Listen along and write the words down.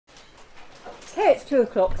2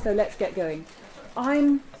 o'clock, so let's get going.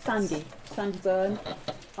 I'm Sandie Byrne.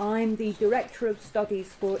 I'm the Director of Studies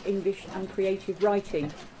for English and Creative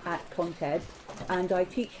Writing at Conted, and I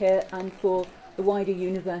teach here and for the wider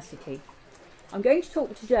university. I'm going to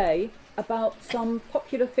talk today about some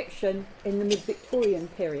popular fiction in the mid-Victorian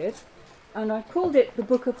period, and I've called it the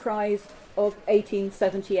Booker Prize of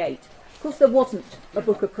 1878. Of course, there wasn't a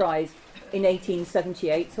Booker Prize in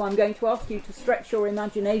 1878, so I'm going to ask you to stretch your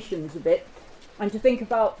imaginations a bit and to think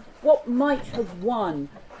about what might have won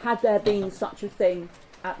had there been such a thing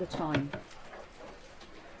at the time.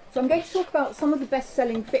 So I'm going to talk about some of the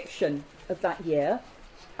best-selling fiction of that year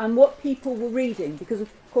and what people were reading, because of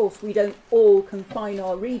course we don't all confine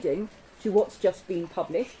our reading to what's just been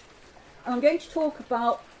published. And I'm going to talk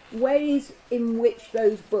about ways in which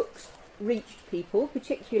those books reached people,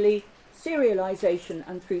 particularly serialisation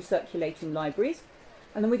and through circulating libraries,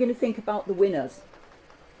 and then we're going to think about the winners.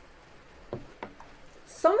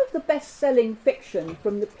 Some of the best-selling fiction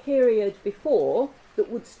from the period before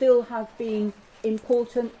that would still have been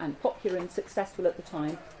important and popular and successful at the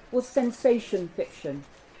time was sensation fiction.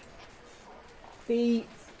 The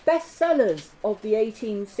bestsellers of the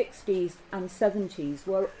 1860s and 70s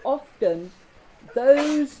were often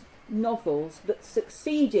those novels that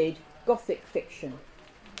succeeded Gothic fiction.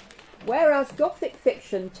 Whereas Gothic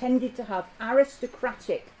fiction tended to have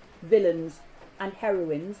aristocratic villains and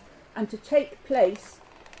heroines and to take place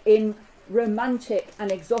in romantic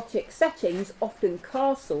and exotic settings, often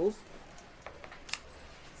castles,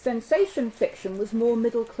 sensation fiction was more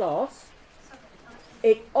middle class.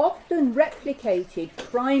 It often replicated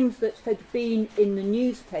crimes that had been in the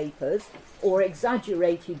newspapers or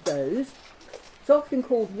exaggerated those. It's often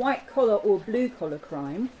called white collar or blue collar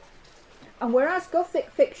crime. And whereas Gothic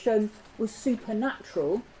fiction was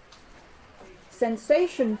supernatural,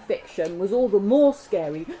 sensation fiction was all the more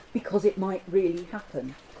scary because it might really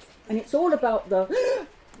happen. And it's all about the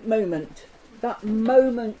moment, that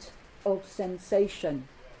moment of sensation.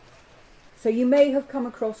 So you may have come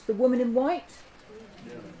across The Woman in White,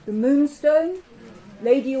 The Moonstone,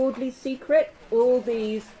 Lady Audley's Secret. All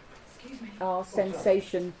these are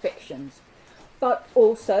sensation fictions. But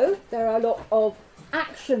also there are a lot of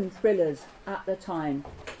action thrillers at the time.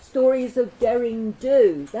 Stories of daring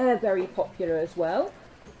do, they're very popular as well.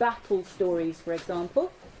 Battle stories, for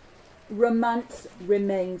example. Romance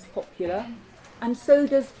remains popular, and so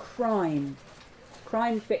does crime.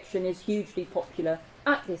 Crime fiction is hugely popular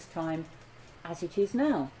at this time, as it is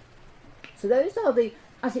now. So those are the,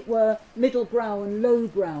 as it were, middle brow and low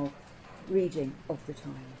brow reading of the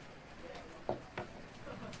time.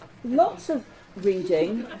 Lots of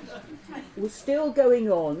reading was still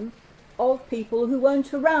going on of people who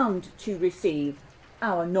weren't around to receive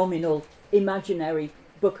our nominal imaginary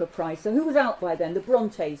Booker Prize. So who was out by then? The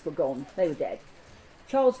Brontes were gone, they were dead.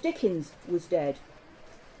 Charles Dickens was dead.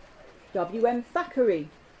 W.M. Thackeray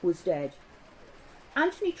was dead.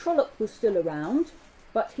 Anthony Trollope was still around,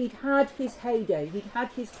 but he'd had his heyday, he'd had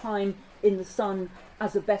his time in the Sun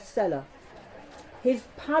as a bestseller. His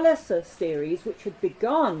Palliser series, which had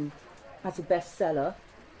begun as a bestseller,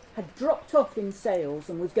 had dropped off in sales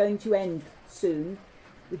and was going to end soon,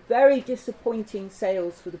 with very disappointing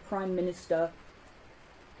sales for the Prime Minister,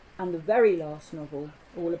 and the very last novel,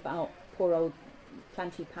 all about poor old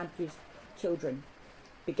Planty-Padry's children,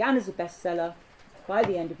 began as a bestseller. By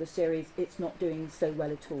the end of the series, it's not doing so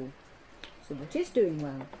well at all. So what is doing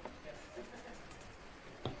well?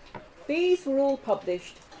 These were all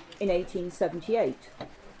published in 1878.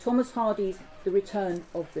 Thomas Hardy's The Return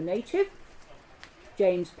of the Native,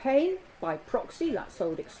 James Payn, By Proxy, that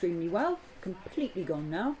sold extremely well, completely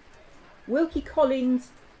gone now. Wilkie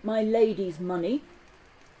Collins' My Lady's Money,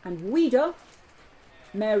 and Ouida,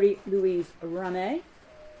 Mary Louise Ramay,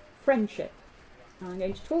 Friendship. I'm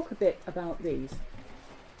going to talk a bit about these.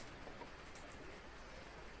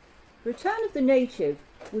 Return of the Native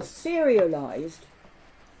was serialised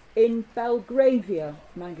in Belgravia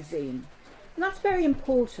magazine, and that's very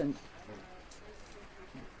important.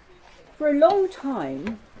 For a long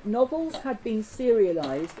time, novels had been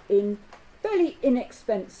serialised in fairly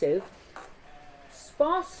inexpensive,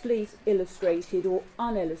 sparsely illustrated or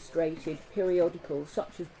unillustrated periodicals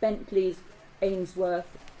such as Bentley's Ainsworth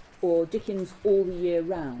or Dickens' All the Year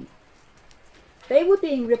Round. They were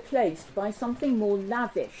being replaced by something more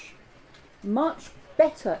lavish, much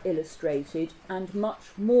better illustrated and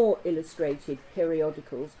much more illustrated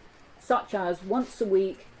periodicals, such as Once a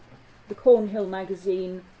Week, the Cornhill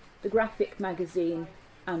magazine, the Graphic magazine,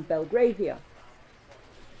 and Belgravia.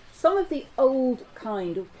 Some of the old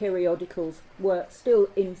kind of periodicals were still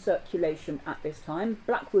in circulation at this time.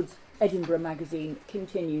 Blackwood's Edinburgh magazine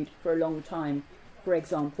continued for a long time for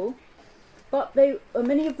example, but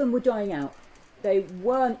many of them were dying out. They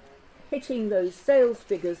weren't hitting those sales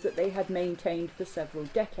figures that they had maintained for several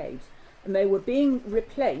decades, and they were being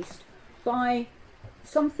replaced by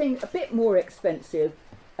something a bit more expensive,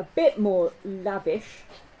 a bit more lavish,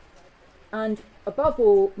 and above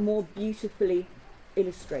all, more beautifully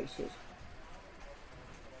illustrated.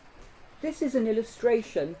 This is an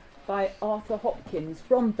illustration by Arthur Hopkins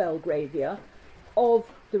from Belgravia of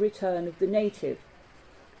The Return of the Native.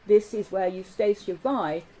 This is where Eustacia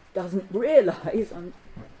Vi doesn't realise, I'm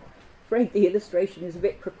afraid the illustration is a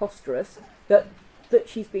bit preposterous, that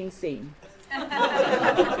she's been seen.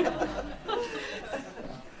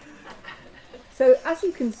 So as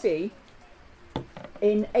you can see,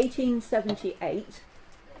 in 1878,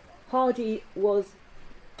 Hardy was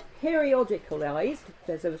periodicalised, if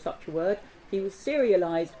there's ever such a word. He was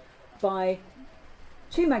serialised by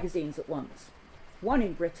 2 magazines at once, one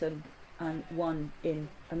in Britain and one in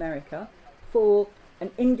America, for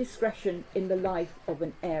an indiscretion in the life of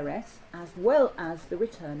an heiress, as well as The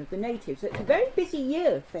Return of the Native. So it's a very busy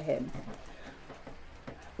year for him.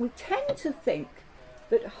 We tend to think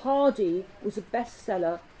that Hardy was a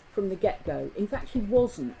bestseller from the get-go. In fact, he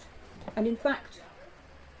wasn't. And in fact,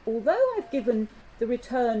 although I've given The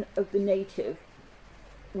Return of the Native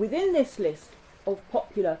within this list of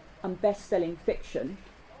popular and best-selling fiction,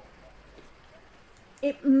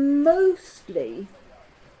 it mostly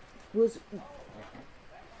was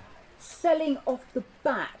selling off the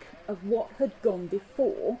back of what had gone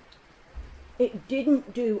before. It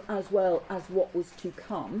didn't do as well as what was to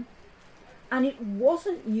come, and it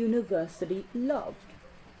wasn't universally loved.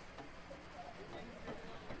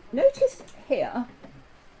 Notice here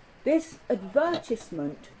this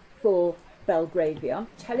advertisement for Belgravia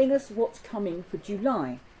telling us what's coming for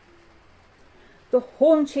July. The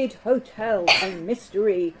Haunted Hotel and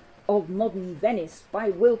Mystery of Modern Venice by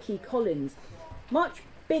Wilkie Collins. Much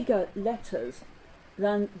bigger letters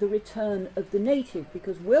than The Return of the Native,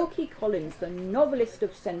 because Wilkie Collins, the novelist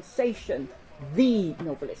of sensation, the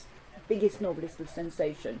novelist, biggest novelist of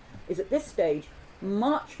sensation, is at this stage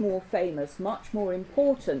much more famous, much more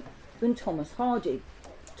important than Thomas Hardy.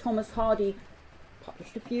 Thomas Hardy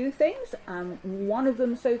published a few things, and one of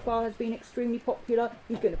them so far has been extremely popular.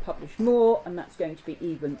 He's going to publish more, and that's going to be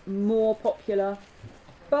even more popular.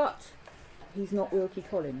 But he's not Wilkie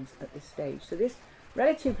Collins at this stage. So this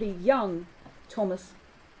relatively young Thomas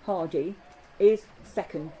Hardy is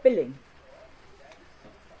second billing.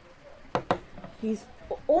 He's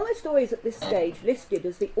almost always at this stage listed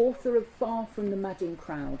as the author of Far from the Madding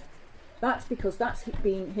Crowd. That's because that's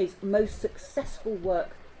been his most successful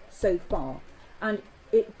work so far. And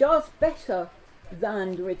it does better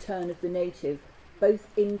than The Return of the Native, both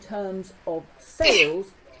in terms of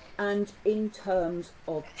sales and in terms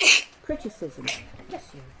of criticism.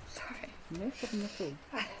 Bless you. Sorry. No problem at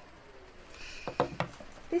all.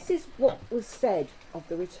 This is what was said of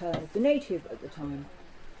The Return of the Native at the time.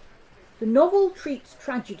 The novel treats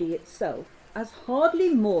tragedy itself as hardly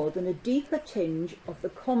more than a deeper tinge of the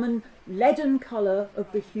common leaden colour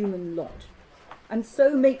of the human lot, and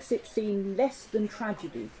so makes it seem less than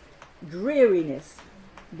tragedy, dreariness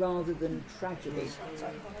rather than tragedy.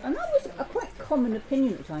 And that was a quite common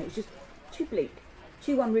opinion at the time. It's just too bleak,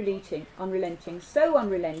 too unrelenting, so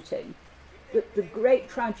unrelenting that the great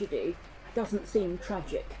tragedy doesn't seem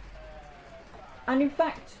tragic. And in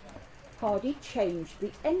fact, Hardy changed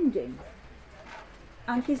the ending.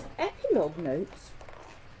 And his epilogue notes,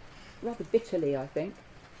 rather bitterly I think,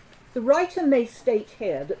 the writer may state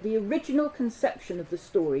here that the original conception of the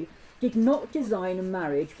story did not design a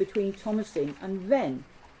marriage between Thomasin and Venn.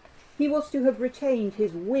 He was to have retained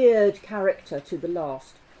his weird character to the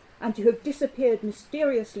last, and to have disappeared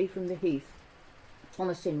mysteriously from the heath,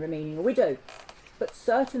 Thomasin remaining a widow. But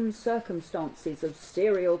certain circumstances of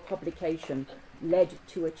serial publication led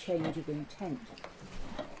to a change of intent.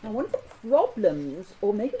 Now, one of the problems,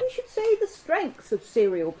 or maybe we should say the strengths of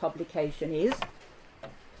serial publication, is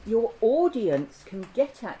your audience can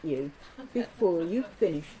get at you before you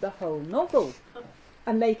finish the whole novel.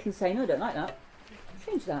 And they can say, no, I don't like that.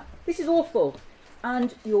 Change that. This is awful.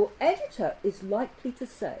 And your editor is likely to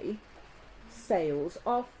say, sales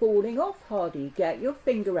are falling off, Hardy. Get your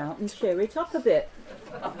finger out and cheer it up a bit.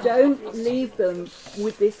 Don't leave them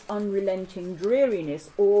with this unrelenting dreariness,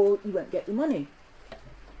 or you won't get the money.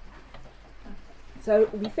 So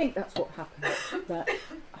we think that's what happened, that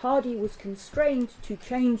Hardy was constrained to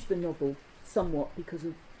change the novel somewhat because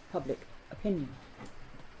of public opinion.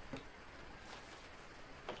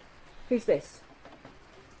 Who's this?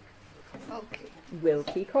 Okay.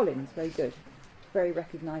 Wilkie Collins, very good. Very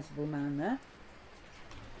recognisable man there.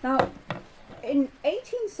 Now, In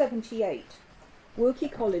 1878, Wilkie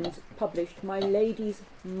Collins published My Lady's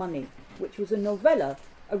Money, which was a novella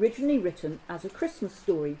originally written as a Christmas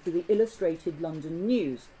story for the Illustrated London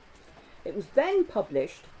News. It was then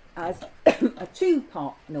published as a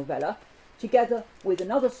two-part novella, together with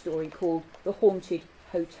another story called The Haunted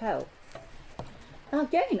Hotel. Now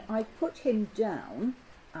again, I've put him down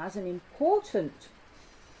as an important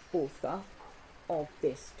author of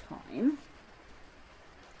this time,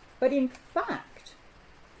 but in fact,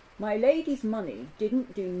 My Lady's Money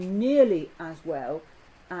didn't do nearly as well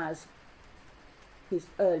as his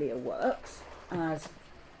earlier works, as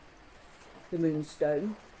The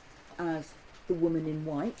Moonstone, as The Woman in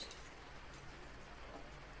White,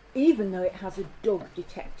 even though it has a dog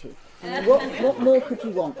detective. I mean, what more could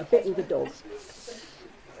you want? A bit with a dog.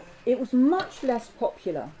 It was much less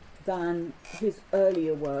popular than his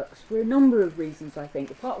earlier works for a number of reasons, I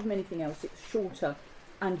think. Apart from anything else, it's shorter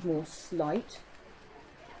and more slight.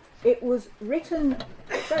 It was written,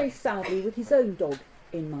 very sadly, with his own dog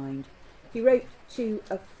in mind. He wrote to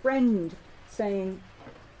a friend saying,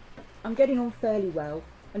 "I'm getting on fairly well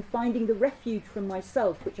and finding the refuge from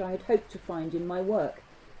myself which I had hoped to find in my work.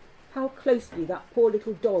 How closely that poor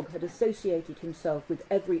little dog had associated himself with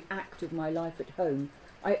every act of my life at home,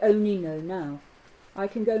 I only know now. I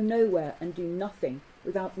can go nowhere and do nothing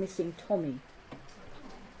without missing Tommy."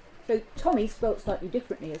 So Tommy, spelt slightly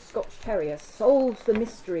differently, a Scotch Terrier, solves the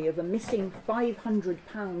mystery of a missing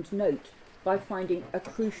 £500 note by finding a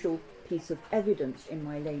crucial piece of evidence in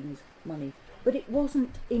My Lady's Money. But it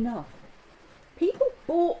wasn't enough. People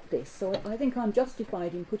bought this, so I think I'm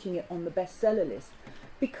justified in putting it on the bestseller list,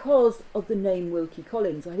 because of the name Wilkie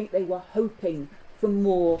Collins. I think they were hoping for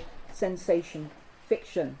more sensation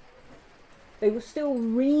fiction. They were still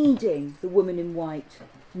reading The Woman in White,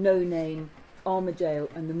 No Name, Armadale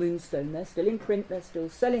and The Moonstone. They're still in print, they're still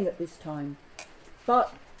selling at this time.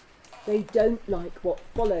 But they don't like what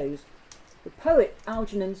follows. The poet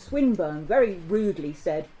Algernon Swinburne very rudely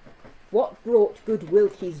said, "What brought good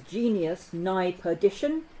Wilkie's genius nigh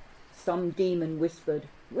perdition? Some demon whispered,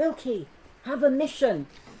 'Wilkie, have a mission.'"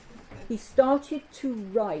 He started to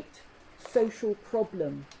write social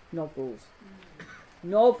problem novels.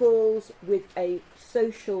 Novels with a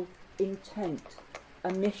social intent,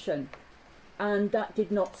 a mission, and that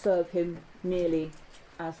did not serve him nearly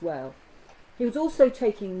as well. He was also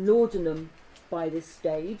taking laudanum by this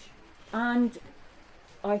stage, and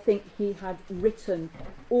I think he had written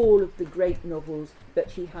all of the great novels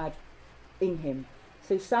that he had in him.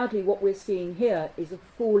 So sadly what we're seeing here is a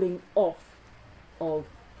falling off of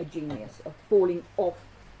a genius, a falling off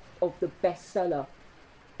of the bestseller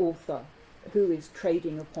author who is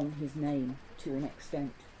trading upon his name to an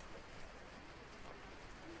extent.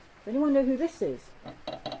 Does anyone know who this is?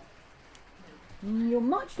 You're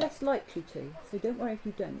much less likely to, so don't worry if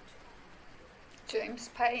you don't.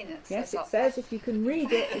 James Payn. Yes, it says if you can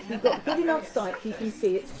read it, if you've got good enough sight, you can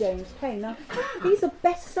see it's James Payn. Now, he's a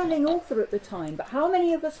best-selling author at the time, but how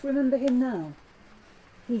many of us remember him now?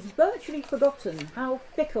 He's virtually forgotten. How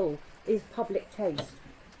fickle is public taste.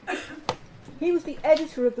 He was the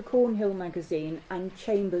editor of the Cornhill magazine and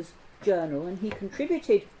Chambers Journal, and he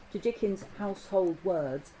contributed to Dickens' Household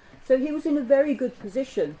Words, so he was in a very good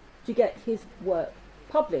position to get his work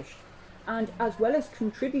published. And as well as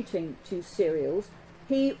contributing to serials,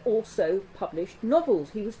 he also published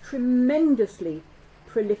novels. He was tremendously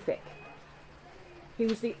prolific. He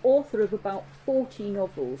was the author of about 40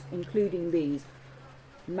 novels, including these: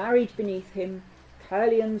 Married Beneath Him,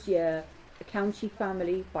 Curlion's Year, A County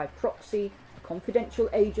Family, By Proxy, A Confidential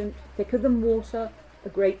Agent, Thicker Than Water, A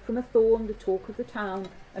Grape from a Thorn, The Talk of the Town,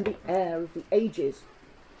 and The Heir of the Ages.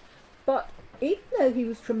 But even though he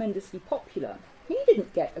was tremendously popular, he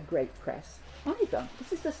didn't get a great press either.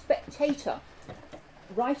 This is the Spectator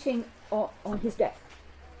writing on his death,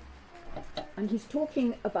 and he's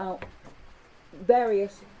talking about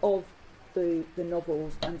various of the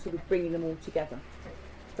novels and sort of bringing them all together.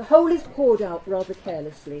 The whole is poured out rather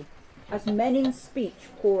carelessly, as men in speech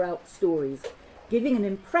pour out stories, giving an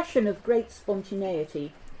impression of great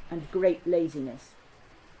spontaneity and great laziness.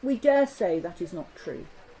 We dare say that is not true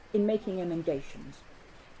in making emendations.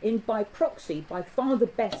 In By Proxy, by far the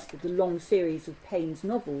best of the long series of Payn's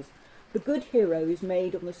novels, the good hero is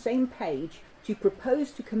made on the same page to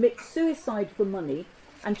propose to commit suicide for money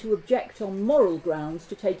and to object on moral grounds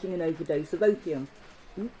to taking an overdose of opium.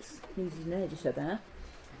 Oops, he's an editor there.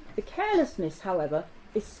 The carelessness, however,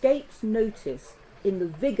 escapes notice in the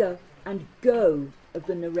vigour and go of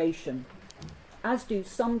the narration, as do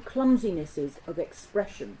some clumsinesses of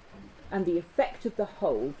expression, and the effect of the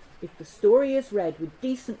whole, if the story is read with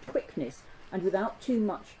decent quickness and without too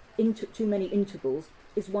much too many intervals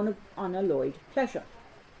is one of unalloyed pleasure.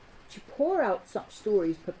 To pour out such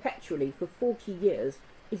stories perpetually for 40 years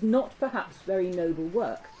is not perhaps very noble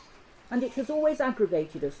work, and it has always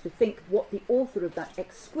aggravated us to think what the author of that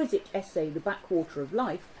exquisite essay, The Backwater of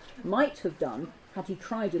Life, might have done had he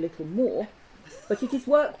tried a little more, but it is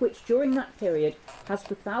work which during that period has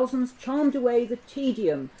for thousands charmed away the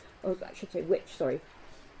tedium, or I should say which, sorry.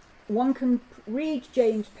 One can read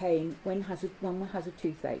James Payn when one has a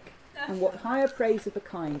toothache, and what higher praise of a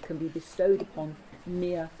kind can be bestowed upon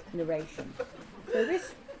mere narration. So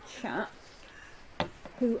this chap,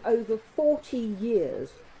 who over 40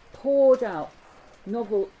 years poured out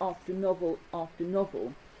novel after novel after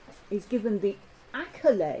novel, is given the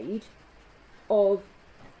accolade of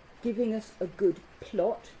giving us a good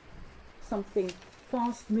plot, something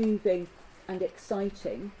fast-moving and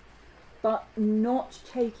exciting, but not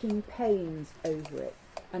taking pains over it,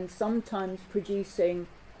 and sometimes producing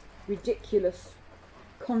ridiculous,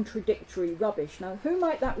 contradictory rubbish. Now, who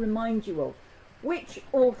might that remind you of? Which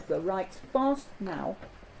author writes fast now,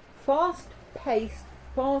 fast-paced,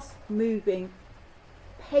 fast-moving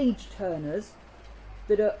page-turners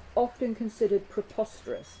that are often considered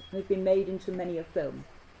preposterous and have been made into many a film?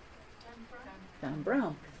 Dan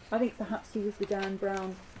Brown. I think perhaps he was the Dan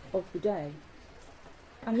Brown of the day,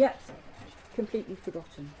 and yet completely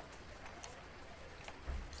forgotten.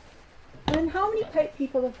 And how many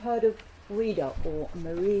people have heard of Rita, or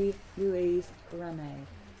Marie-Louise Ramée?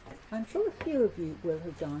 I'm sure a few of you will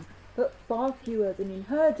have done, but far fewer than in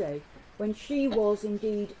her day, when she was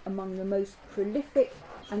indeed among the most prolific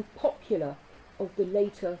and popular of the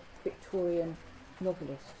later Victorian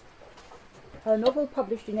novelists. Her novel,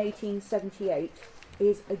 published in 1878,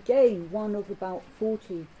 is again one of about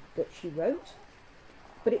 40 that she wrote,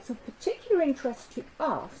 but it's of particular interest to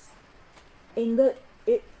us in that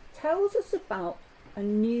it tells us about a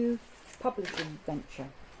new publishing venture.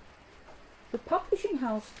 The publishing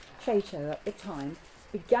house Chateau at the time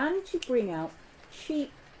began to bring out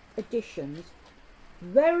cheap editions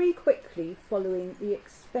very quickly following the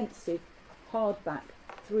expensive hardback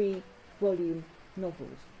 3-volume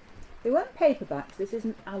novels. They weren't paperbacks, this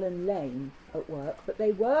isn't Alan Lane at work, but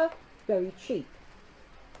they were very cheap.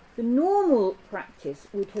 The normal practice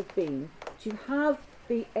would have been to have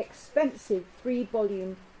the expensive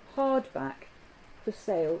 3-volume hardback for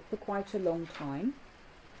sale for quite a long time,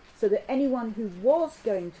 so that anyone who was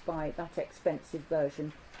going to buy that expensive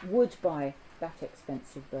version would buy that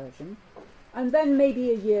expensive version, and then maybe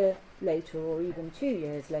a year later or even 2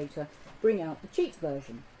 years later bring out the cheap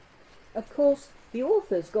version. Of course, the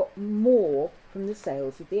authors got more from the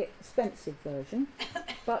sales of the expensive version,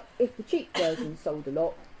 but if the cheap version sold a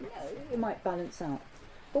lot, it might balance out.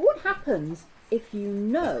 But what happens if you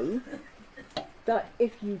know that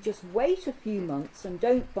if you just wait a few months and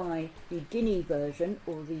don't buy the guinea version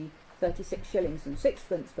or the 36 shillings and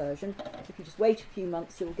sixpence version, if you just wait a few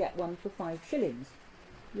months you'll get one for 5 shillings.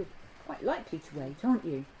 You're quite likely to wait, aren't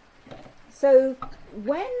you? So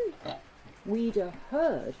when Ouida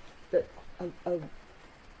heard that a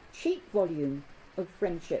cheap volume of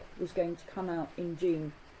Friendship was going to come out in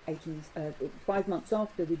June 5 months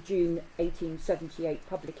after the June 1878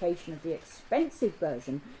 publication of the expensive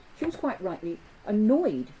version, she was quite rightly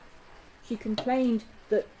annoyed. She complained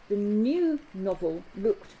that the new novel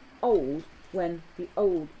looked old when the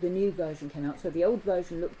new version came out, so the old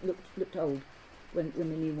version looked old when the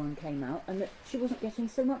new one came out, and that she wasn't getting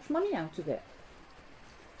so much money out of it.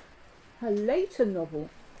 Her later novel,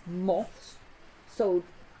 Moths, sold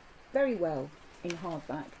very well in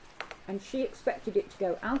hardback, and she expected it to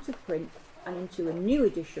go out of print and into a new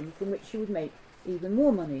edition from which she would make even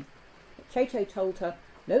more money. But Chateau told her,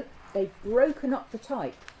 nope, they'd broken up the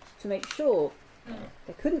type to make sure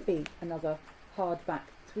there couldn't be another hardback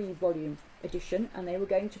 3-volume edition, and they were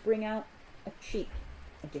going to bring out a cheap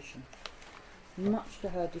edition, much to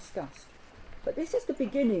her disgust. But this is the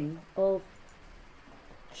beginning of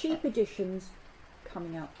cheap editions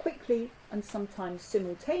coming out quickly and sometimes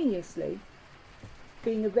simultaneously,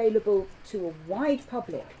 being available to a wide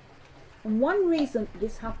public. And one reason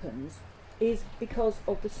this happens is because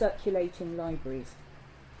of the circulating libraries.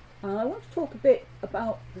 And I want to talk a bit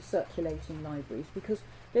about the circulating libraries because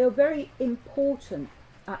they are very important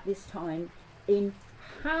at this time in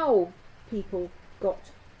how people got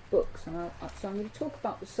books. And so I'm going to talk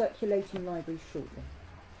about the circulating libraries shortly.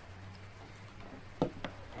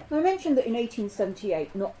 I mentioned that in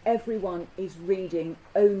 1878 not everyone is reading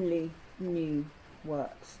only new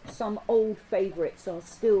works. Some old favourites are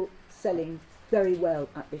still selling very well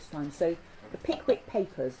at this time. So the Pickwick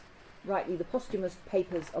Papers, rightly the posthumous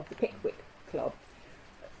papers of the Pickwick Club,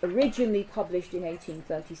 originally published in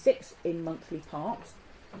 1836 in monthly parts.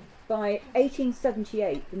 By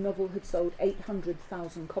 1878, the novel had sold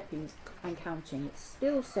 800,000 copies and counting. It's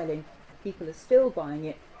still selling, people are still buying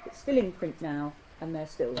it, it's still in print now, and they're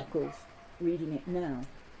still, of course, reading it now.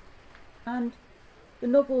 And the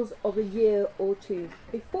novels of a year or two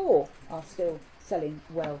before are still selling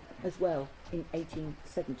well as well in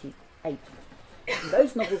 1878. And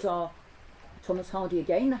those novels are Thomas Hardy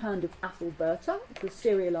again, The Hand of Ethelberta, which was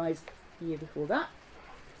serialised the year before that.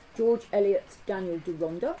 George Eliot's Daniel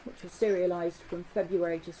Deronda, which was serialised from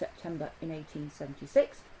February to September in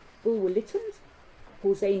 1876. Bulwer Lytton's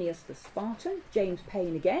Pausanias the Spartan. James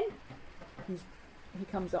Payn again, he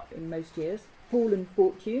comes up in most years. Fallen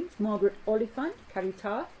Fortunes, Margaret Oliphant,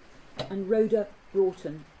 Carita, and Rhoda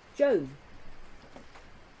Broughton Joan.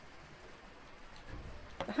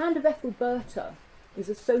 The Hand of Ethelberta is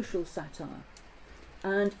a social satire,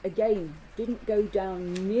 and again didn't go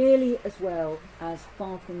down nearly as well as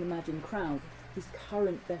Far From the Madding Crowd, his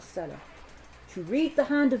current bestseller. To read The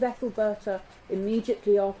Hand of Ethelberta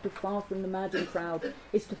immediately after Far From the Madding Crowd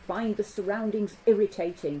is to find the surroundings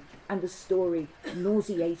irritating and the story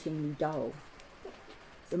nauseatingly dull.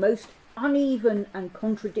 The most uneven and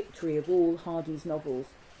contradictory of all Hardy's novels.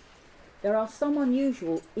 There are some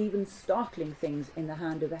unusual, even startling things in The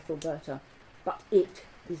Hand of Ethelberta, but it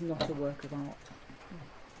is not a work of art.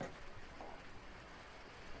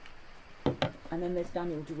 And then there's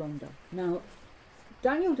Daniel Deronda. Now,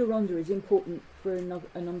 Daniel Deronda is important for a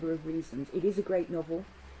number of reasons. It is a great novel.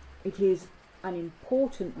 It is an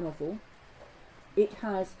important novel. It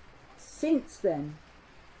has since then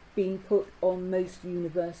been put on most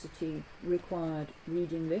university required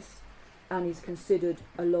reading lists and is considered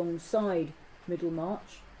alongside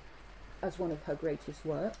Middlemarch as one of her greatest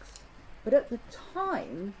works. But at the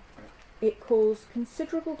time, it caused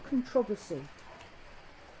considerable controversy.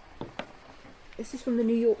 This is from the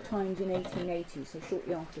New York Times in 1880, so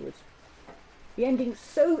shortly afterwards. The ending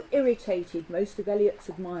so irritated most of Eliot's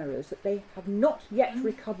admirers that they have not yet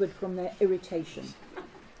recovered from their irritation.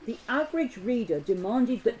 The average reader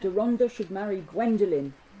demanded that Deronda should marry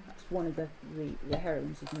Gwendolen, that's one of the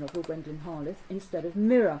heroines of the novel, Gwendolen Harleth, instead of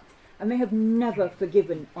Mira, and they have never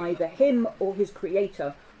forgiven either him or his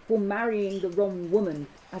creator for marrying the wrong woman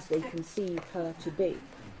as they conceive her to be.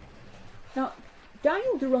 Now,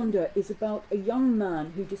 Daniel Deronda is about a young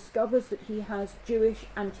man who discovers that he has Jewish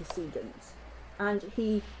antecedents, and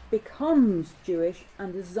he becomes Jewish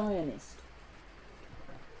and a Zionist.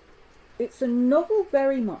 It's a novel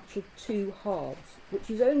very much of two halves,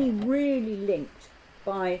 which is only really linked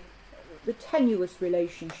by the tenuous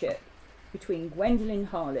relationship between Gwendolen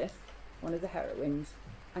Harleth, one of the heroines,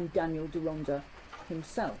 and Daniel Deronda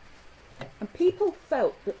himself. And people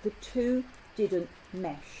felt that the two didn't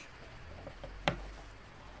mesh.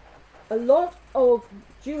 A lot of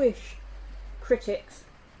Jewish critics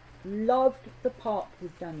loved the part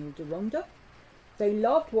with Daniel Deronda. They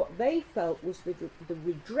loved what they felt was the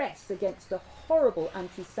redress against the horrible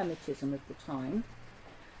anti-Semitism of the time,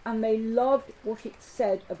 and they loved what it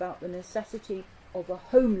said about the necessity of a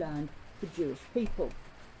homeland for Jewish people.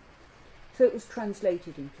 So it was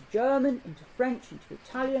translated into German, into French, into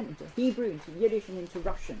Italian, into Hebrew, into Yiddish, and into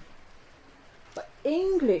Russian. But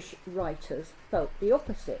English writers felt the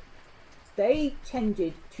opposite. They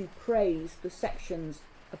tended to praise the sections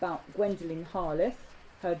about Gwendolen Harleth,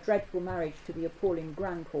 her dreadful marriage to the appalling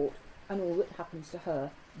Grand Court, and all that happens to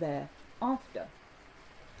her thereafter.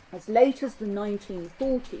 As late as the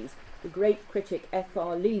 1940s, the great critic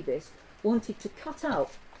F.R. Leavis wanted to cut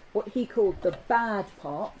out what he called the bad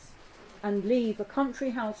parts and leave a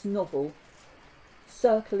country house novel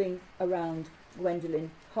circling around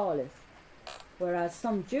Gwendolen Harleth, whereas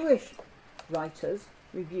some Jewish writers,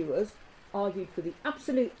 reviewers, argued for the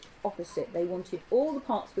absolute opposite. They wanted all the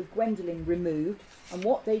parts with Gwendolen removed and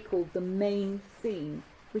what they called the main theme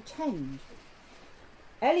retained.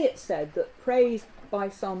 Eliot said that praise by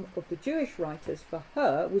some of the Jewish writers for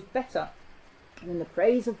her was better than the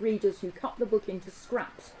praise of readers who cut the book into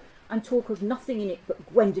scraps and talk of nothing in it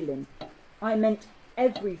but Gwendolen. I meant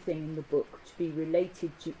everything in the book to be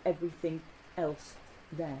related to everything else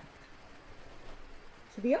there.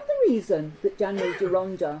 So the other reason that Daniel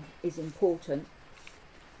Deronda is important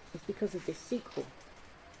is because of this sequel.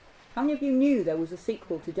 How many of you knew there was a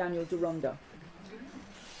sequel to Daniel Deronda?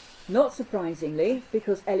 Not surprisingly,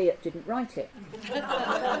 because Eliot didn't write it.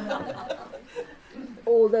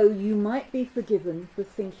 Although you might be forgiven for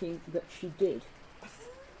thinking that she did.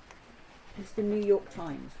 It's the New York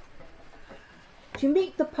Times. To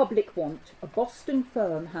meet the public want, a Boston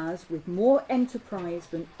firm has, with more enterprise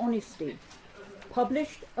than honesty,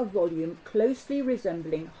 published a volume closely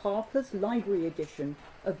resembling Harper's Library edition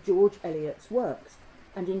of George Eliot's works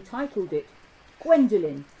and entitled it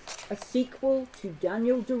Gwendolen, a sequel to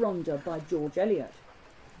Daniel Deronda by George Eliot.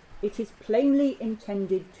 It is plainly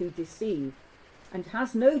intended to deceive, and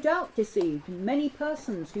has no doubt deceived many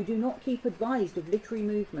persons who do not keep advised of literary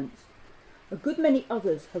movements. A good many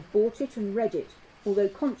others have bought it and read it, although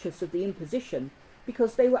conscious of the imposition,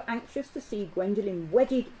 because they were anxious to see Gwendolen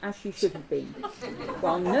wedded as she should have been,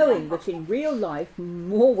 while knowing that in real life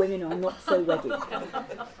more women are not so wedded.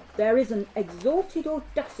 There is an exalted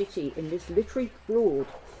audacity in this literary fraud.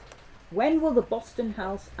 When will the Boston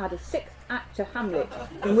House add a sixth act to Hamlet,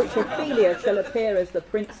 in which Ophelia shall appear as the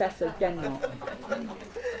Princess of Denmark?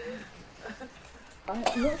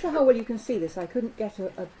 I'm not sure how well you can see this, I couldn't get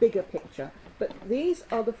a bigger picture, but these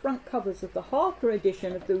are the front covers of the Harper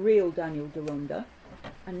edition of the real Daniel Deronda,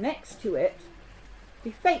 and next to it,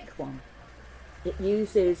 the fake one. It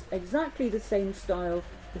uses exactly the same style,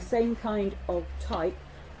 the same kind of type,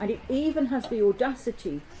 and it even has the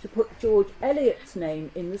audacity to put George Eliot's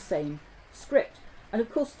name in the same script. And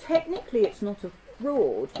of course, technically it's not a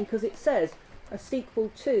fraud, because it says a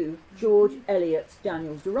sequel to George Eliot's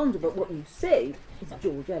Daniel Deronda, but what you see is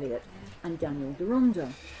George Eliot and Daniel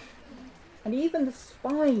Deronda. And even the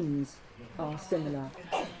spines are similar.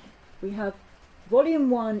 We have Volume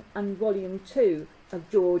 1 and Volume 2 of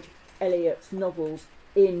George Eliot's novels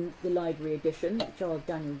in the library edition, which are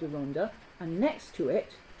Daniel Deronda, and next to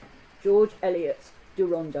it, George Eliot's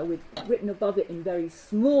Deronda, with written above it in very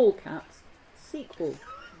small caps, sequel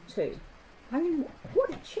to. I mean, what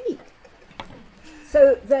a cheek!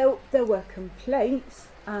 So there were complaints,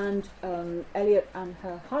 and Eliot and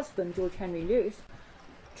her husband, George Henry Lewis,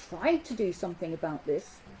 tried to do something about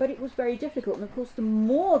this, but it was very difficult. And of course, the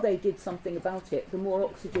more they did something about it, the more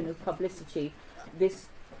oxygen of publicity this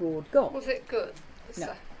fraud got. Was it good?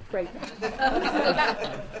 No, afraid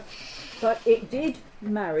not. But it did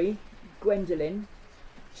marry Gwendolen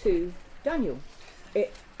to Daniel.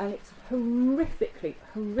 And it's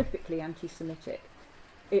horrifically anti-Semitic.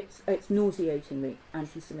 It's nauseatingly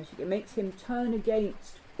anti-Semitic. It makes him turn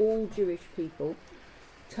against all Jewish people,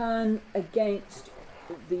 turn against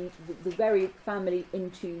the very family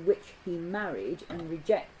into which he married and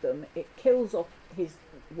reject them. It kills off his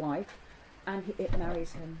wife, and it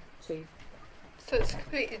marries him to. So it's a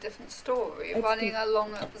completely different story, running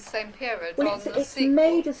along at the same period. Well, rather than it's a sequel.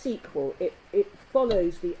 made a sequel. It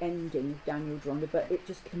follows the ending of Daniel Deronda, but it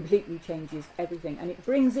just completely changes everything, and it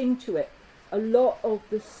brings into it a lot of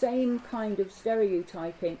the same kind of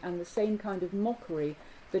stereotyping and the same kind of mockery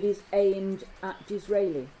that is aimed at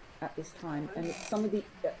Disraeli at this time, and some of the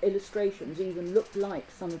illustrations even look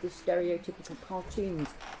like some of the stereotypical cartoons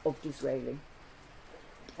of Disraeli.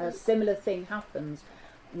 A similar thing happens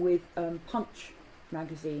with Punch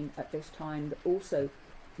magazine at this time, that also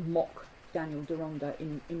mock Daniel Deronda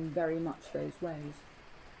in very much those ways.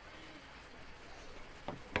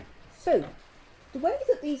 So, the way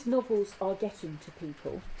that these novels are getting to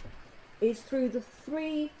people is through the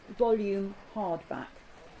 3-volume hardback,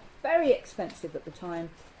 very expensive at the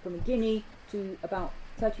time, from a guinea to about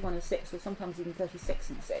 31 and 6, or sometimes even 36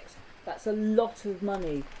 and 6. That's a lot of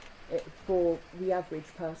money for the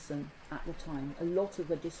average person at the time, a lot of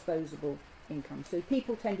a disposable income. So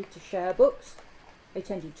people tended to share books, they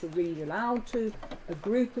tended to read aloud to a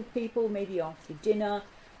group of people, maybe after dinner.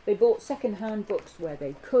 They bought second-hand books where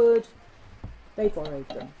they could, they borrowed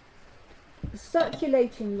them. The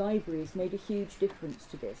circulating libraries made a huge difference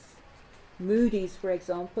to this. Moody's, for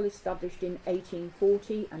example, established in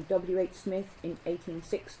 1840, and W.H. Smith in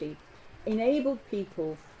 1860, enabled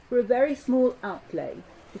people for a very small outlay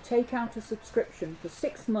to take out a subscription for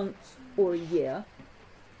 6 months or a year,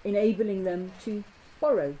 enabling them to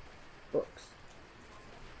borrow books.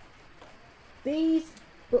 These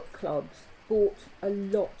book clubs bought a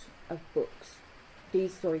lot of books.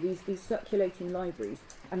 These circulating libraries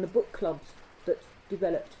and the book clubs that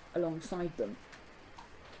developed alongside them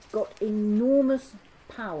got enormous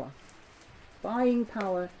power. Buying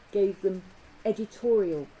power gave them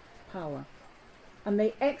editorial power, and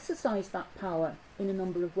they exercised that power in a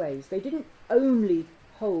number of ways. They didn't only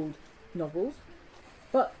hold novels,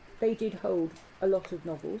 but they did hold a lot of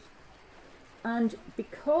novels, and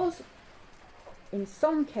because in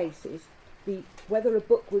some cases whether a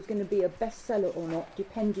book was going to be a bestseller or not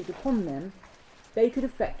depended upon them, they could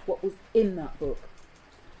affect what was in that book.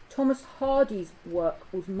 Thomas Hardy's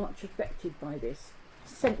work was much affected by this,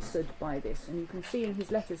 censored by this, and you can see in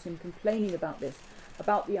his letters him complaining about this,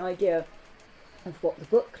 about the idea of what the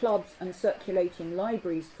book clubs and circulating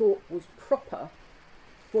libraries thought was proper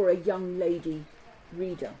for a young lady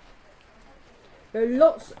reader. There are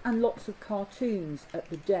lots and lots of cartoons at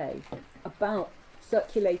the day about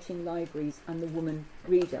circulating libraries and the woman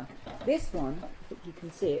reader. This one, I think you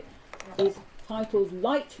can see it, is titled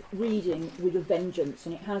Light Reading with a Vengeance,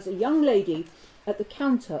 and it has a young lady at the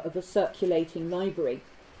counter of a circulating library,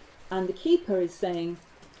 and the keeper is saying,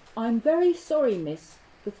 "I'm very sorry, miss,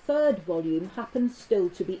 the 3rd volume happens still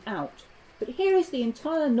to be out, but here is the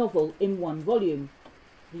entire novel in 1 volume.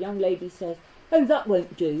 The young lady says, "Oh, that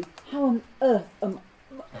won't do. How on earth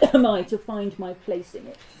am I to find my place in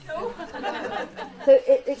it?" So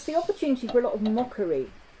it's the opportunity for a lot of mockery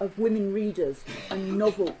of women readers and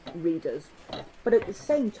novel readers, but at the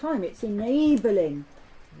same time it's enabling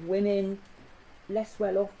women, less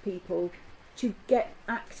well-off people, to get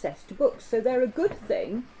access to books. So they're a good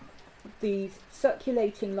thing. These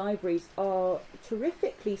circulating libraries are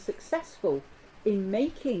terrifically successful in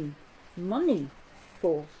making money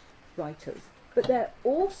for writers, but they're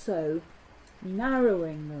also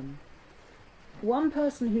narrowing them. One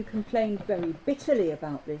person who complained very bitterly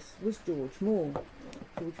about this was George Moore.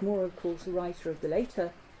 George Moore, of course, a writer of the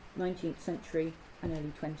later 19th century and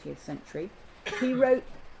early 20th century. He wrote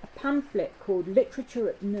a pamphlet called Literature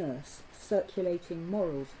at Nurse, Circulating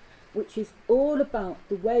Morals, which is all about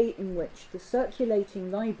the way in which the circulating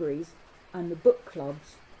libraries and the book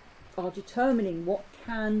clubs are determining what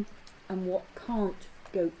can and what can't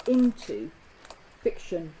go into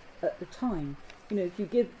fiction at the time. You know, if you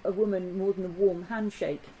give a woman more than a warm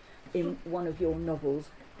handshake in one of your novels,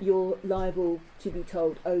 you're liable to be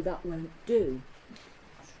told, "Oh, that won't do."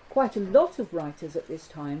 Quite a lot of writers at this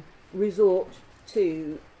time resort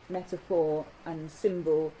to metaphor and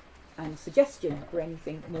symbol and suggestion for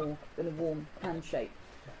anything more than a warm handshake.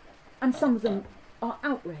 And some of them are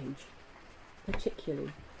outraged,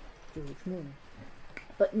 particularly George Moore.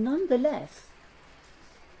 But nonetheless,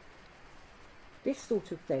 this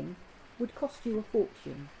sort of thing would cost you a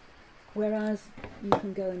fortune, whereas you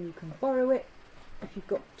can go and you can borrow it. If you've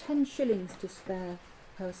got 10 shillings to spare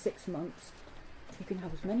per 6 months, you can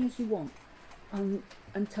have as many as you want,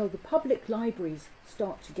 until the public libraries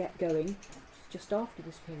start to get going, which is just after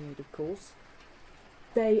this period, of course.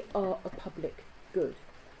 They are a public good,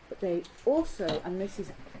 but they also, and this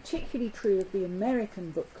is particularly true of the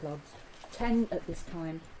American book clubs, tend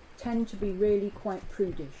to be really quite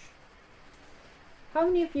prudish. How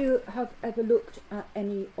many of you have ever looked at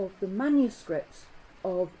any of the manuscripts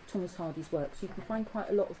of Thomas Hardy's works? You can find quite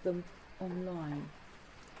a lot of them online.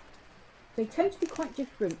 They tend to be quite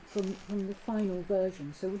different from the final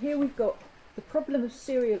version. So here we've got the problem of is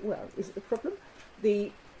it the problem?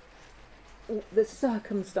 The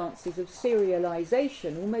circumstances of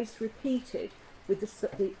serialization almost repeated with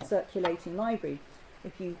the circulating library.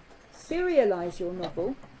 If you serialize your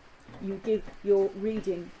novel, you give your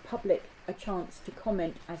reading public a chance to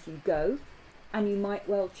comment as you go, and you might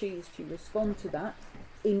well choose to respond to that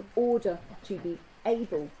in order to be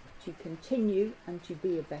able to continue and to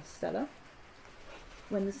be a bestseller.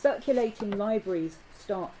 When the circulating libraries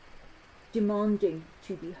start demanding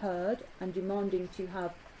to be heard and demanding to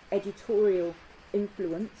have editorial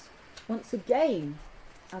influence, once again,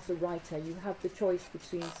 as a writer, you have the choice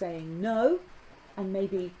between saying no and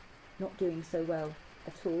maybe not doing so well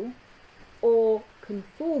at all, or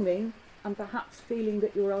conforming and perhaps feeling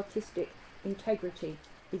that your artistic integrity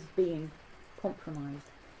is being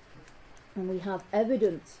compromised. And we have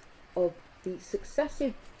evidence of the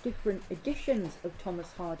successive different editions of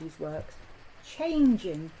Thomas Hardy's works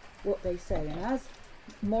changing what they say. And as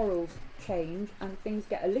morals change and things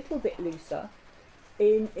get a little bit looser,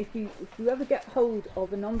 if you ever get hold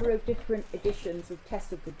of a number of different editions of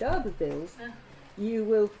Tess of the D'Urbervilles, you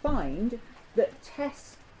will find that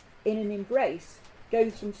Tess in an Embrace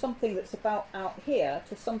goes from something that's about out here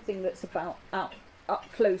to something that's about up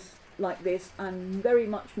close like this, and very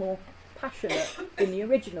much more passionate than the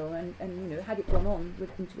original. And you know, had it gone on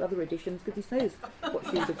into other editions, goodness knows what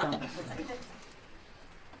she would have done.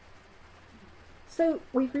 So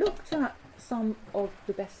we've looked at some of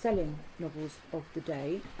the best-selling novels of the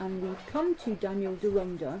day, and we've come to Daniel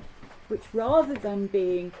Deronda, which, rather than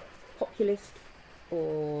being populist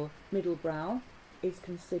or middlebrow, is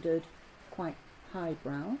considered quite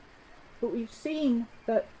highbrow. But we've seen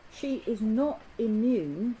that she is not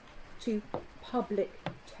immune to public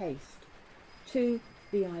taste, to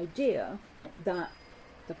the idea that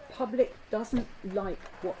the public doesn't like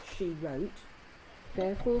what she wrote,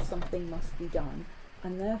 therefore something must be done,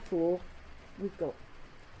 and therefore we've got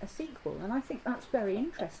a sequel. And I think that's very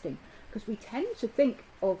interesting, because we tend to think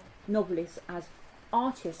of novelists as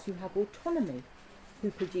artists who have autonomy,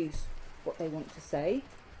 who produce what they want to say,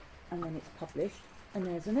 and then it's published, and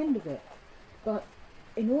there's an end of it. But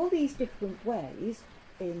in all these different ways,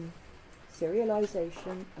 in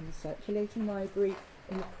serialization and the circulating library,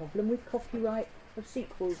 in the problem with copyright of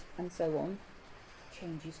sequels and so on,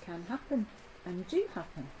 changes can happen and do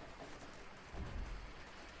happen.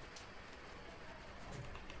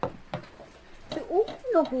 So all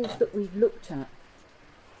the novels that we've looked at,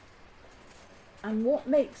 and what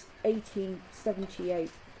makes 1878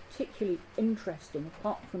 particularly interesting,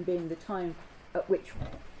 apart from being the time at which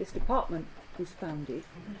this department was founded,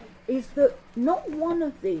 is that not one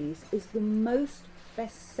of these is the most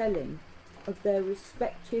best-selling of their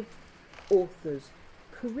respective authors'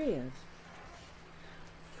 careers.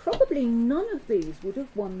 Probably none of these would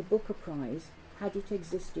have won the Booker Prize had it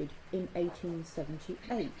existed in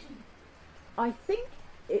 1878. I think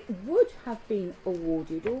it would have been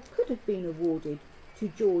awarded, or could have been awarded, to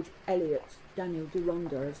George Eliot's Daniel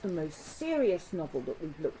Deronda as the most serious novel that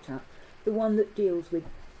we've looked at, the one that deals with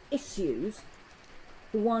issues,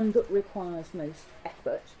 the one that requires most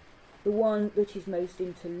effort, the one that is most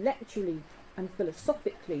intellectually and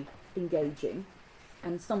philosophically engaging,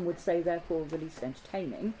 and some would say therefore the least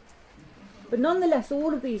entertaining. But nonetheless,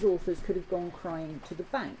 all of these authors could have gone crying to the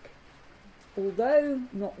bank, although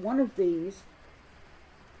not one of these,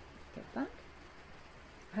 get back,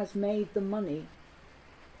 has made the money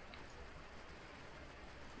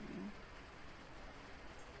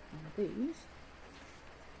on these.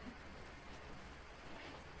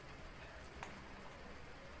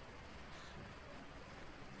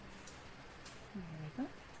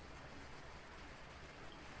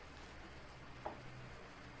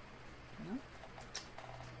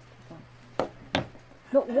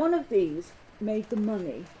 Not one of these made the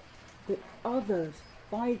money that others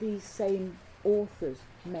by these same authors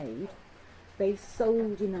made. They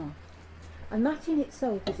sold enough, and that in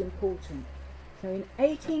itself is important. So in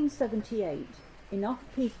 1878, enough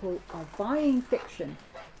people are buying fiction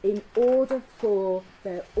in order for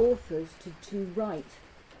their authors to write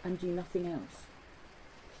and do nothing else.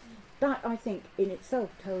 That, I think, in itself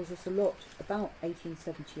tells us a lot about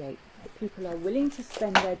 1878, that people are willing to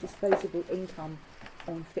spend their disposable income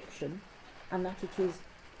on fiction, and that it is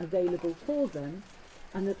available for them,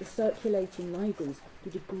 and that the circulating libraries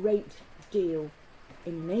did a great deal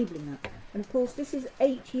in enabling that. And of course this is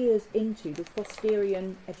 8 years into the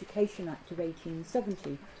Fosterian Education Act of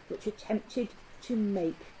 1870, which attempted to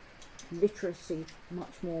make literacy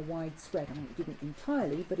much more widespread. I mean, it didn't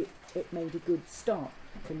entirely, but it made a good start.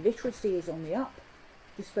 So literacy is on the up,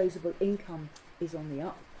 disposable income is on the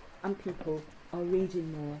up, and people are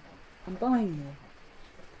reading more and buying more.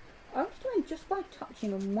 I want to end just by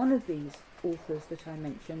touching on one of these authors that I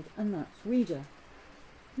mentioned, and that's Reader.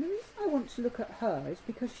 And the reason I want to look at her is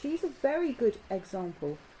because she's a very good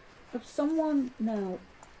example of someone now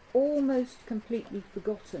almost completely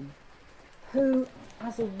forgotten, who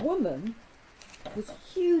as a woman was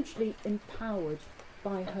hugely empowered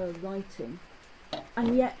by her writing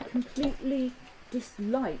and yet completely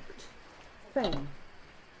disliked fame.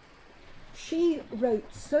 She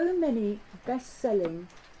wrote so many best-selling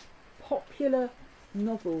popular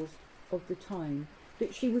novels of the time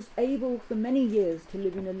that she was able for many years to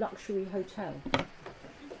live in a luxury hotel.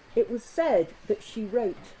 It was said that she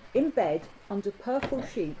wrote in bed under purple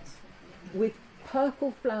sheets with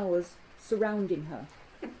purple flowers surrounding her.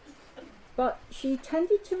 But she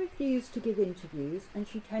tended to refuse to give interviews, and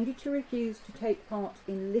she tended to refuse to take part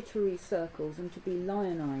in literary circles and to be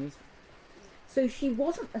lionised. So she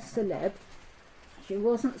wasn't a celeb, she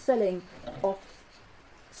wasn't selling off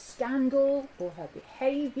scandal or her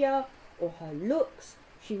behaviour or her looks.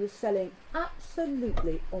 She was selling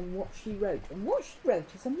absolutely on what she wrote, and what she wrote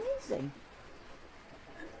is amazing.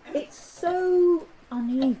 It's so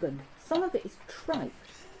uneven. Some of it is trite,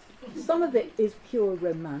 some of it is pure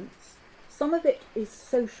romance, some of it is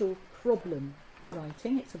social problem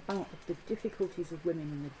writing. It's about the difficulties of women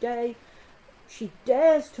in the day. She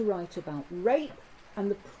dares to write about rape and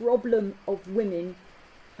the problem of women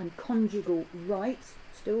and conjugal rights,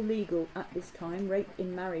 still legal at this time. Rape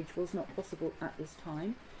in marriage was not possible at this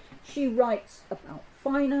time. She writes about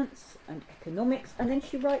finance and economics, and then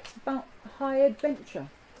she writes about high adventure.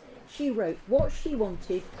 She wrote what she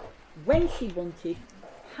wanted, when she wanted,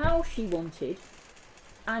 how she wanted,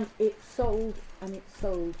 and it sold and it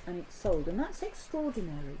sold and it sold, and that's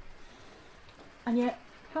extraordinary. And yet,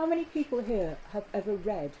 how many people here have ever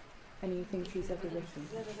read anything she's ever written?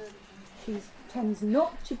 She tends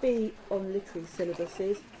not to be on literary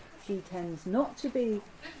syllabuses, she tends not to be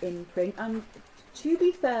in print, and to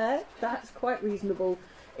be fair, that's quite reasonable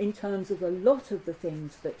in terms of a lot of the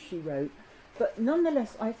things that she wrote. But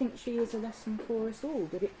nonetheless, I think she is a lesson for us all,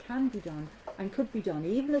 that it can be done, and could be done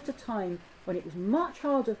even at a time when it was much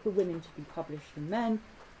harder for women to be published than men,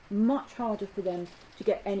 much harder for them to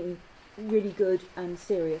get any really good and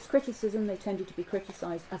serious criticism. They tended to be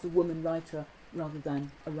criticised as a woman writer rather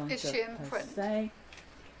than a writer Is she in per print? se.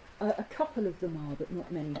 A couple of them are, but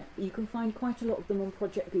not many. You can find quite a lot of them on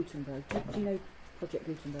Project Gutenberg. Do you know Project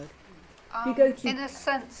Gutenberg? You go to In a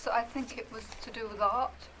sense, I think it was to do with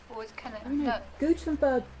art, or can it? No.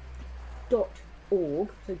 Gutenberg.org,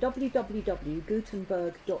 so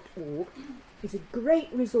www.gutenberg.org, is a great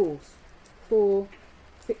resource for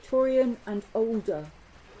Victorian and older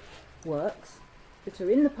works that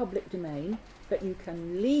are in the public domain that you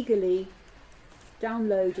can legally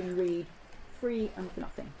download and read free and for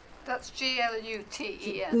nothing. That's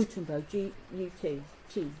G-L-U-T-E-N. Gutenberg, G-U-T,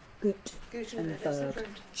 Gut, Gutenberg, and that's Berg.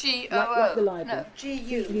 different. G-O-O. Like the library. No.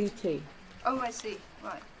 G-U. G-U-T. Oh, I see.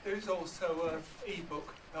 Right. There is also an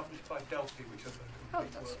e-book published by Delphi, which are the Oh,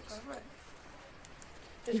 complete that's works. about right.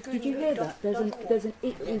 Did you hear that?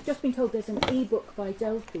 You've just been told there's an e-book by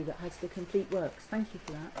Delphi that has the complete works. Thank you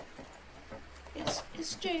for that.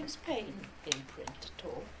 Is James Payn in print at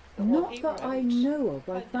all? Not that I know of.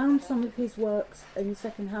 I found some of his works in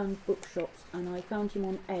second-hand bookshops, and I found him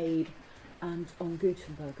on Aid and on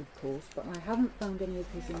Gutenberg, of course, but I haven't found any of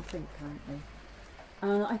his in print currently.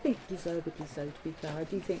 I think deservedly so, to be fair. I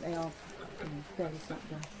do think they are fairly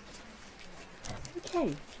slapdash.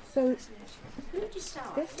 Okay, so Who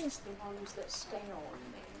decides this is the ones that stay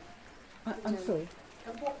on? I'm sorry.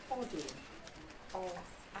 And what body of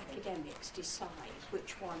academics decides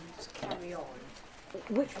which ones carry on?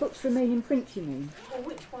 Which books remain in print, you mean? Or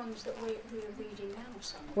which ones that we're reading now,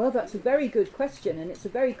 some of Well, that's a very good question, and it's a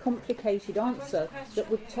very complicated answer that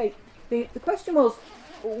would take... The question was,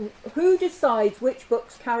 who decides which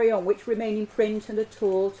books carry on, which remain in print and are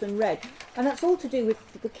taught and read? And that's all to do with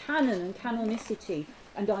the canon and canonicity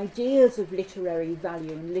and ideas of literary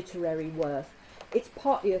value and literary worth. It's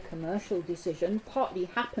partly a commercial decision, partly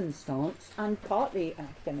happenstance, and partly an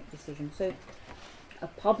academic decision. So a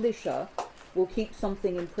publisher will keep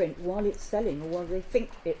something in print while it's selling or while they think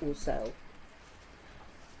it will sell.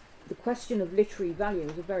 The question of literary value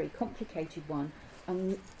is a very complicated one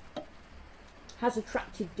and has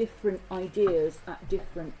attracted different ideas at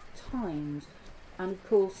different times. And of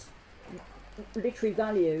course, literary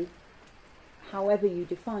value, however you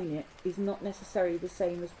define it, is not necessarily the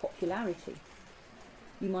same as popularity.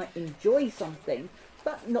 You might enjoy something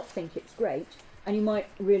but not think it's great, and you might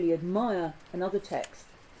really admire another text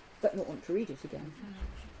but not want to read it again.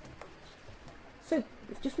 So,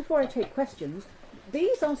 just before I take questions,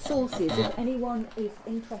 these are sources if anyone is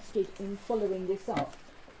interested in following this up.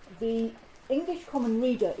 The English Common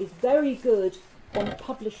Reader is very good on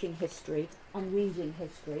publishing history and reading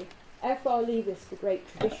history. F.R. Leavis, the great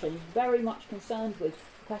tradition, is very much concerned with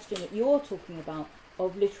the question that you're talking about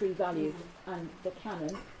of literary value and the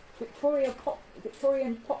canon.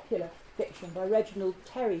 Victorian popular fiction by Reginald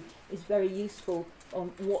Terry is very useful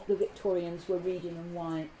on what the Victorians were reading and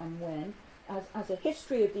why and when. As a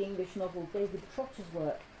history of the English novel, David Trotter's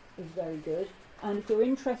work is very good. And if you're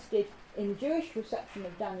interested in the Jewish reception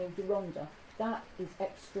of Daniel Deronda, that is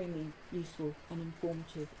extremely useful and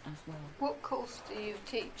informative as well. What course do you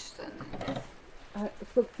teach then?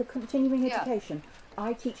 For continuing Yeah. education,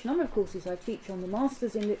 I teach a number of courses. I teach on the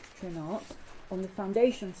Masters in Literature and Arts, on the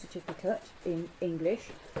Foundation Certificate in English.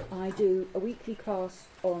 I do a weekly class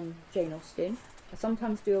on Jane Austen. I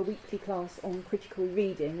sometimes do a weekly class on critical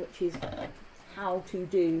reading, which is how to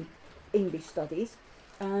do English studies.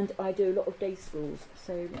 And I do a lot of day schools,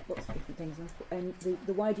 so lots of different things. And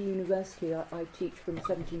the wider university I teach from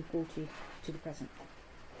 1740 to the present.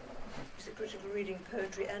 Is it critical reading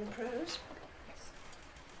poetry and prose?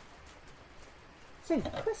 So,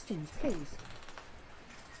 questions, please.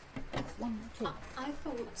 One, two. I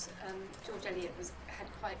thought George Eliot had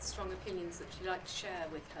quite strong opinions that she liked to share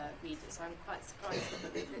with her readers. I'm quite surprised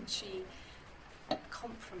that she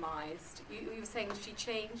compromised. You were saying she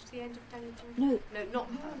changed the end of Daniel Deronda? No, not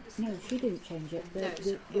her. no, she didn't change it.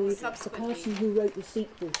 It was The subsequently. person who wrote the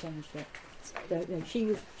sequel changed it. Sorry. No, she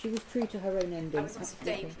was true to her own ending. I was also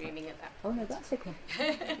absolutely. daydreaming at that Oh point. no, that's okay.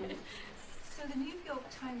 So the New York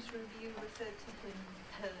Times review referred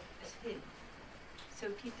to her as him. So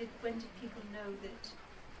when did people know that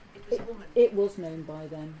it was a woman? It was known by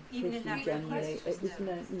then. Even in pretty that generally. request It was was known.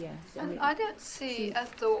 known. Yes. I And mean, I don't see, as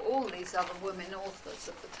though all these other women authors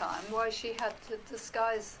at the time, why she had to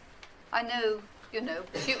disguise. I know,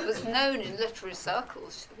 she was known in literary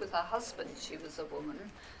circles. With her husband, she was a woman.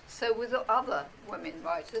 So with the other women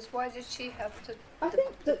writers, why did she have to? I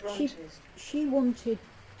think that Brontes. she wanted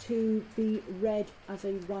to be read as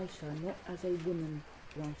a writer, not as a woman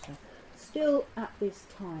writer. still at this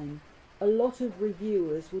time, a lot of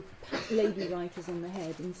reviewers would pat lady writers on the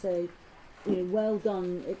head and say, you know, well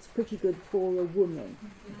done, it's pretty good for a woman.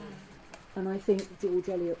 And I think George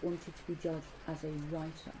Eliot wanted to be judged as a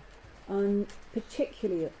writer, and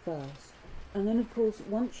particularly at first. And then, of course,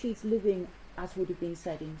 once she's living, as would have been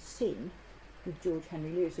said, in sin with George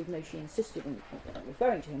Henry Lewis, even though she insisted on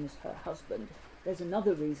referring to him as her husband, there's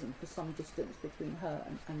another reason for some distance between her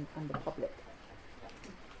and the public.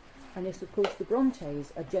 And yes, of course, the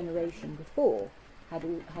Brontes, a generation before, had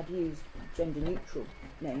used gender-neutral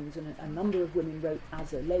names, and a number of women wrote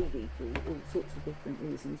as a lady for all sorts of different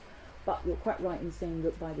reasons. But you're quite right in saying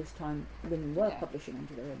that by this time, women were publishing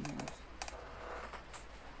under their own names.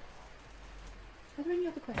 Are there any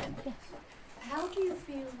other questions? Yes. How do you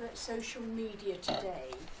feel that social media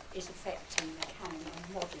today is affecting the canon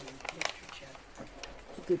of modern literature?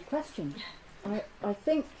 It's a good question. I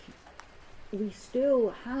think we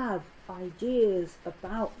still have ideas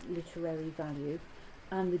about literary value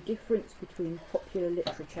and the difference between popular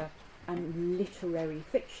literature and literary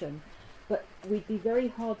fiction, but we'd be very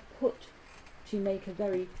hard put to make a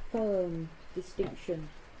very firm distinction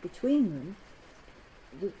between them.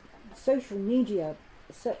 The social media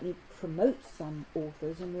certainly promotes some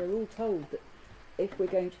authors, and we're all told that if we're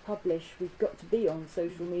going to publish, we've got to be on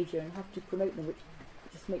social media and have to promote them, which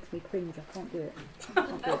just makes me cringe. I can't do it.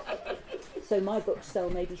 So my books sell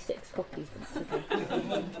maybe 6 copies, but that's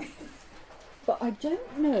okay. But I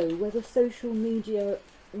don't know whether social media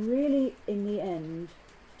really, in the end,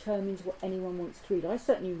 determines what anyone wants to read. I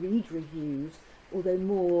certainly read reviews, although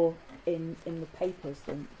more in the papers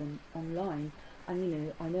than online. And you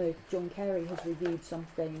know, I know if John Carey has reviewed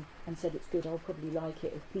something and said it's good, I'll probably like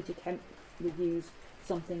it. If Peter Kemp reviews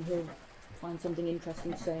something, he'll find something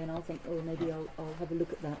interesting to say, and I'll think, oh, maybe I'll have a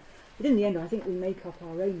look at that. But in the end, I think we make up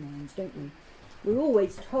our own minds, don't we? We're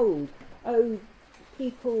always told, oh,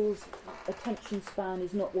 people's attention span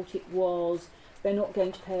is not what it was. They're not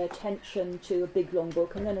going to pay attention to a big long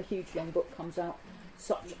book, and then a huge long book comes out,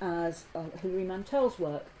 such as Hilary Mantel's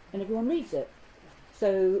work, and everyone reads it.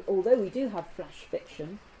 So although we do have flash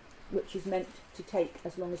fiction, which is meant to take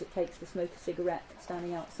as long as it takes to smoke a cigarette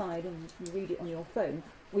standing outside and you read it on your phone,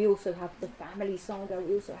 we also have the family saga,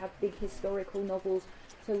 we also have big historical novels,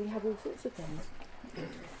 so we have all sorts of things. I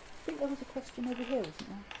think there was a question over here, wasn't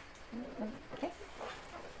there? Okay.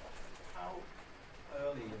 How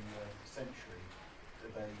early in the century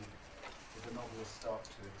did the novelists start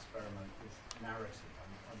to experiment with narrative?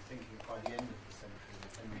 I'm thinking by the end of the century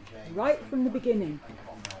with Henry James. Right from the beginning. And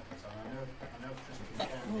Conrad. So I know Tristan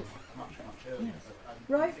Shandy much earlier. Yes. But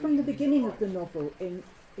Right from the beginning of the novel, in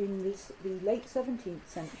the late 17th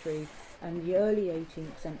century and the early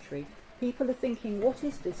 18th century, people are thinking, what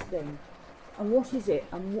is this thing? And what is it?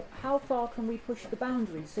 And how far can we push the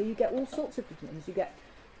boundaries? So you get all sorts of different things. You get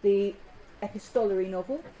the epistolary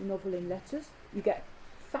novel, the novel in letters. You get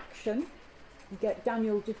faction. You get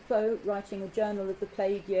Daniel Defoe writing a journal of the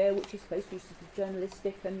plague year, which is supposed to be sort of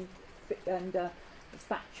journalistic and it's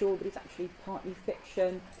factual, but it's actually partly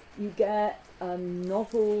fiction. You get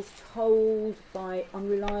novels told by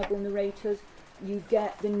unreliable narrators. You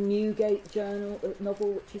get the Newgate journal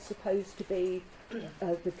novel, which is supposed to be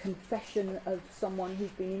the confession of someone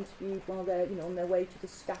who's been interviewed while they're, you know, on their way to the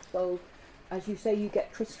scaffold. As you say, you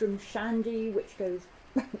get Tristram Shandy, which goes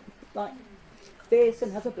like this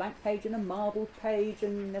and has a blank page and a marbled page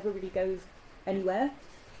and never really goes anywhere.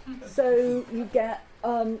 So you get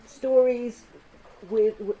stories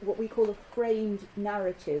with what we call a framed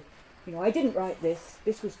narrative. You know, I didn't write this.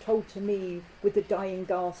 This was told to me with the dying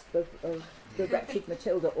gasp of the wretched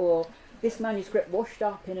Matilda, or this manuscript washed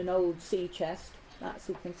up in an old sea chest, that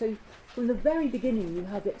sort of thing. So from the very beginning you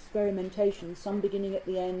have experimentation, some beginning at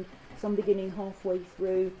the end, some beginning halfway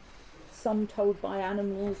through, some told by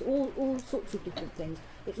animals, all sorts of different things.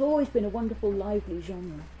 It's always been a wonderful, lively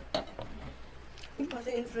genre. By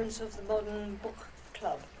the influence of the modern book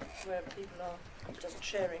club, where people are just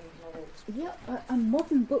sharing novels. Yeah, and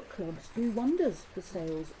modern book clubs do wonders for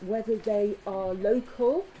sales, whether they are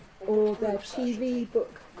local or they're TV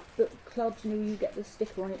book clubs. You know, you get the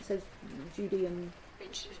sticker on it, says Judy and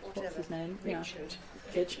Richard, what's his name? Richard.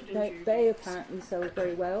 They apparently sell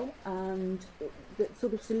very well, and the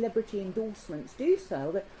sort of celebrity endorsements do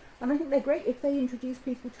sell. And I think they're great if they introduce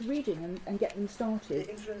people to reading and get them started.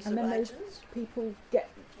 The influence And of then those writers? people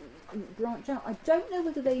branch out. I don't know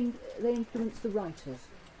whether they influence the writers.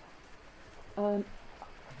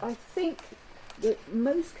 I think that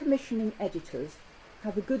most commissioning editors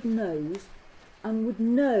have a good nose and would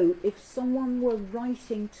know if someone were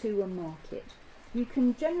writing to a market. You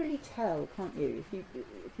can generally tell, can't you, if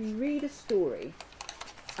you read a story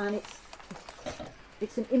and it's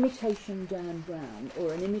it's an imitation Dan Brown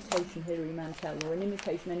or an imitation Hilary Mantel or an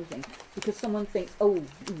imitation anything, because someone thinks, oh,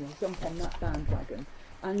 I'll jump on that bandwagon.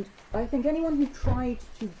 And I think anyone who tried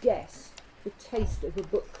to guess the taste of a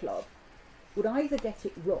book club would either get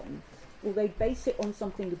it wrong, or they'd base it on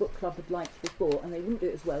something the book club had liked before, and they wouldn't do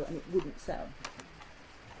it as well, and it wouldn't sell.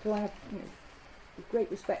 So I have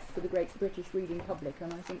great respect for the great British reading public,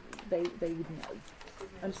 and I think they would know,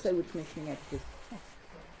 and so would commissioning editors.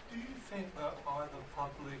 Do you think that either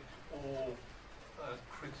public or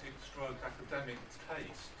critic stroke academic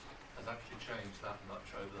taste has actually changed that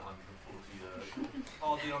much over the 140 years?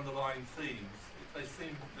 Are the underlying themes, they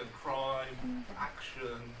seem the crime,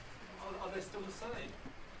 action, are they still the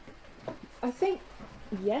same? I think,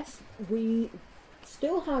 yes, we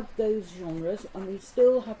still have those genres, and we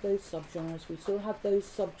still have those subgenres, we still have those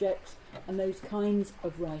subjects and those kinds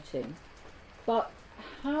of writing, but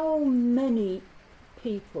how many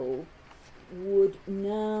people would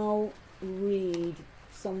now read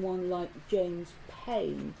someone like James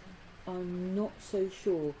Payn? I'm not so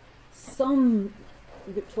sure. Some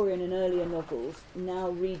Victorian and earlier novels now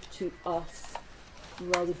read to us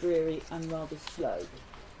rather dreary and rather slow.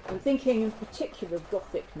 I'm thinking in particular of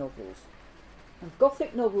Gothic novels. And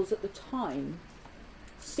Gothic novels at the time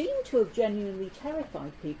seem to have genuinely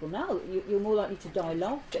terrified people. Now you're more likely to die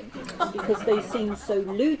laughing because they seem so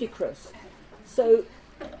ludicrous. So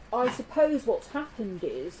I suppose what's happened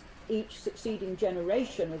is each succeeding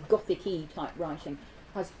generation of Gothic-y type writing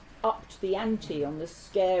has upped the ante on the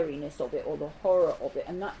scariness of it or the horror of it,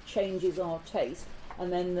 and that changes our taste,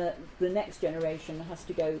 and then the next generation has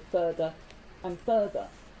to go further and further.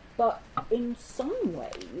 But in some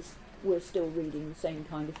ways we're still reading the same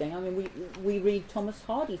kind of thing. I mean, we read Thomas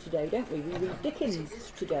Hardy today, don't we? We read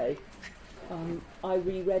Dickens today. I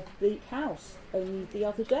reread Bleak House only the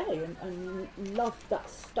other day and loved that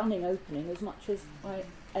stunning opening as much as I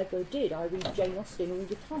ever did. I read Jane Austen all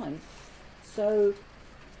the time. So,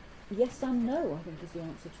 yes and no, I think is the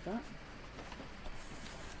answer to that.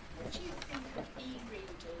 What do you think of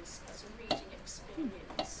e-readers as a reading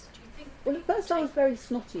experience? Do you think? Well, at first I was very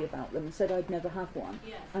snotty about them and said I'd never have one.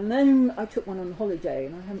 Yeah. And then I took one on holiday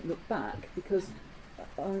and I haven't looked back, because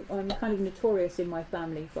I'm kind of notorious in my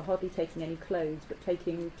family for hardly taking any clothes but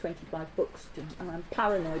taking 25 books, and I'm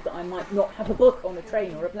paranoid that I might not have a book on a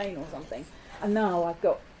train or a plane or something. And now I've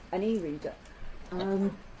got an e-reader.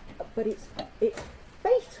 But it's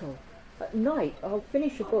fatal. At night I'll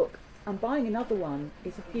finish a book and buying another one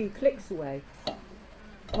is a few clicks away.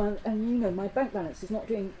 And you know, my bank balance is not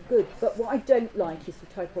doing good, but what I don't like is the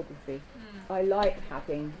typography. I like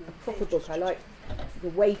having a proper book. I like the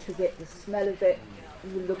weight of it, the smell of it,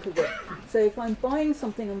 the look of it. So if I'm buying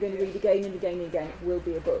something I'm going to read again and again and again, it will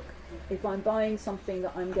be a book. If I'm buying something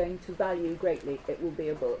that I'm going to value greatly, it will be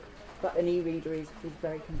a book. But an e-reader is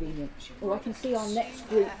very convenient. Oh, I can see our next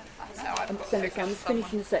group. I'm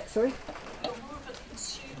finishing the set, sorry? You're more of a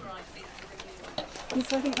consumer, I think, than you are.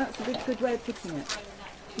 Yes, I think that's a good way of putting it.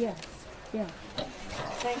 Yes, yeah.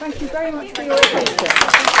 Thank you very much for your attention.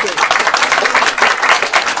 Thank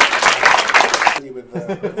you. With the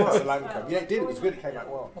Lancome. Yeah, it did. It was good. It came out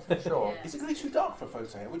well. Sure. Is it going to be too dark for a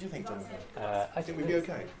photo here? What do you think, Jonathan? I think we'd be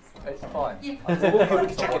okay. It's fine. We'll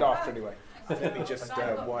check it after anyway. Let me just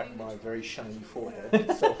wipe my very shiny forehead.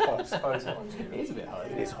 It's so hot. I suppose it is a bit hot.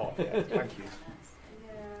 It is hot, yeah. Thank you.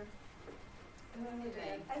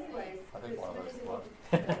 I think one of those worked.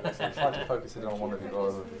 So I'm trying to focus it on one of you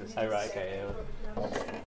rather than just... Oh, right, okay, yeah.